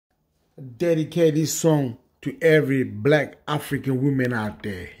dedicate this song to every black African woman out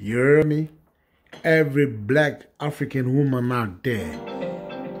there. You hear me? Every black African woman out there.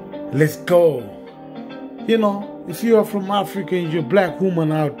 Let's go. You know, if you are from Africa and you're a black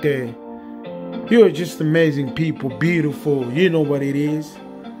woman out there, you're just amazing people, beautiful. You know what it is.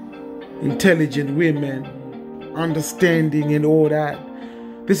 Intelligent women, understanding and all that.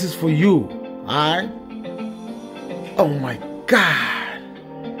 This is for you, alright? Oh my God.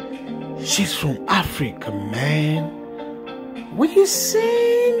 She's from Africa, man. What you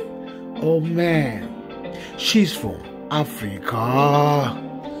saying? Oh man. She's from Africa.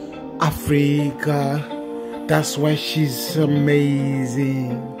 Africa. That's why she's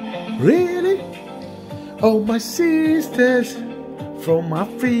amazing. Really? Oh, my sisters from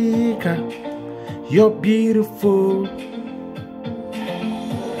Africa, you're beautiful.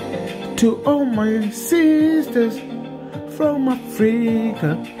 To all my sisters from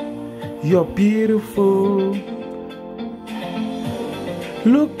Africa, you're beautiful.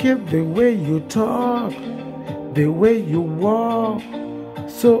 Look at the way you talk, the way you walk,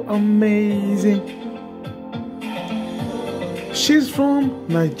 so amazing. She's from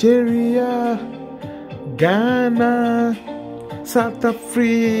Nigeria, Ghana, South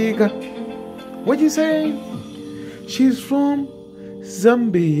Africa. What you say? She's from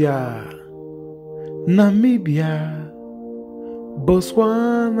Zambia, Namibia,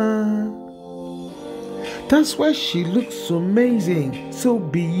 Botswana. That's why she looks so amazing, so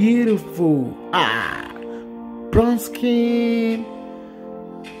beautiful. Brown skin.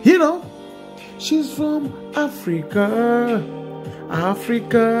 You know, she's from Africa.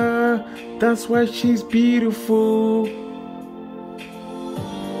 Africa. That's why she's beautiful.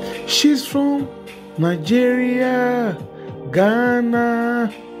 She's from Nigeria, Ghana,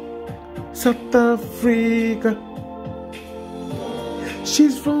 South Africa.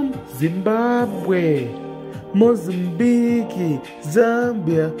 She's from Zimbabwe, Mozambique,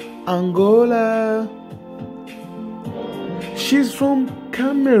 Zambia, Angola. She's from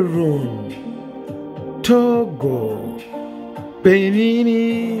Cameroon, Togo,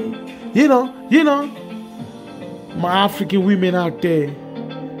 Benin. You know, my African women out there,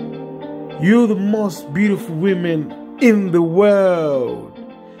 you're the most beautiful women in the world.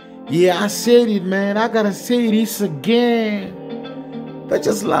 Yeah, I said it, man. I gotta say this again. They're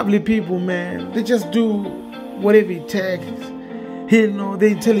just lovely people, man. They just do whatever it takes. You know, they're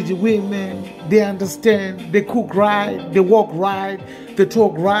intelligent women. They understand. They cook right. They walk right. They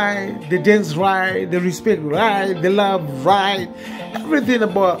talk right. They dance right. They respect right. They love right. Everything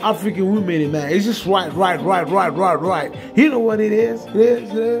about African women, man, it's just right. You know what it is?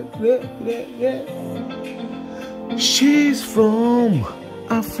 She's from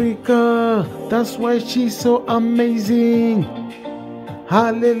Africa. That's why she's so amazing.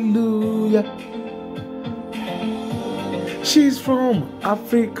 Hallelujah. She's from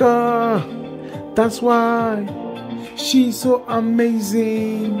Africa. That's why she's so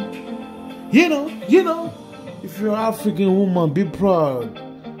amazing. You know, if you're an African woman, be proud.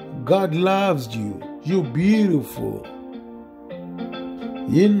 God loves you. You're beautiful.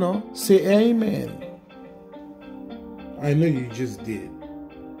 You know, say amen. I know you just did.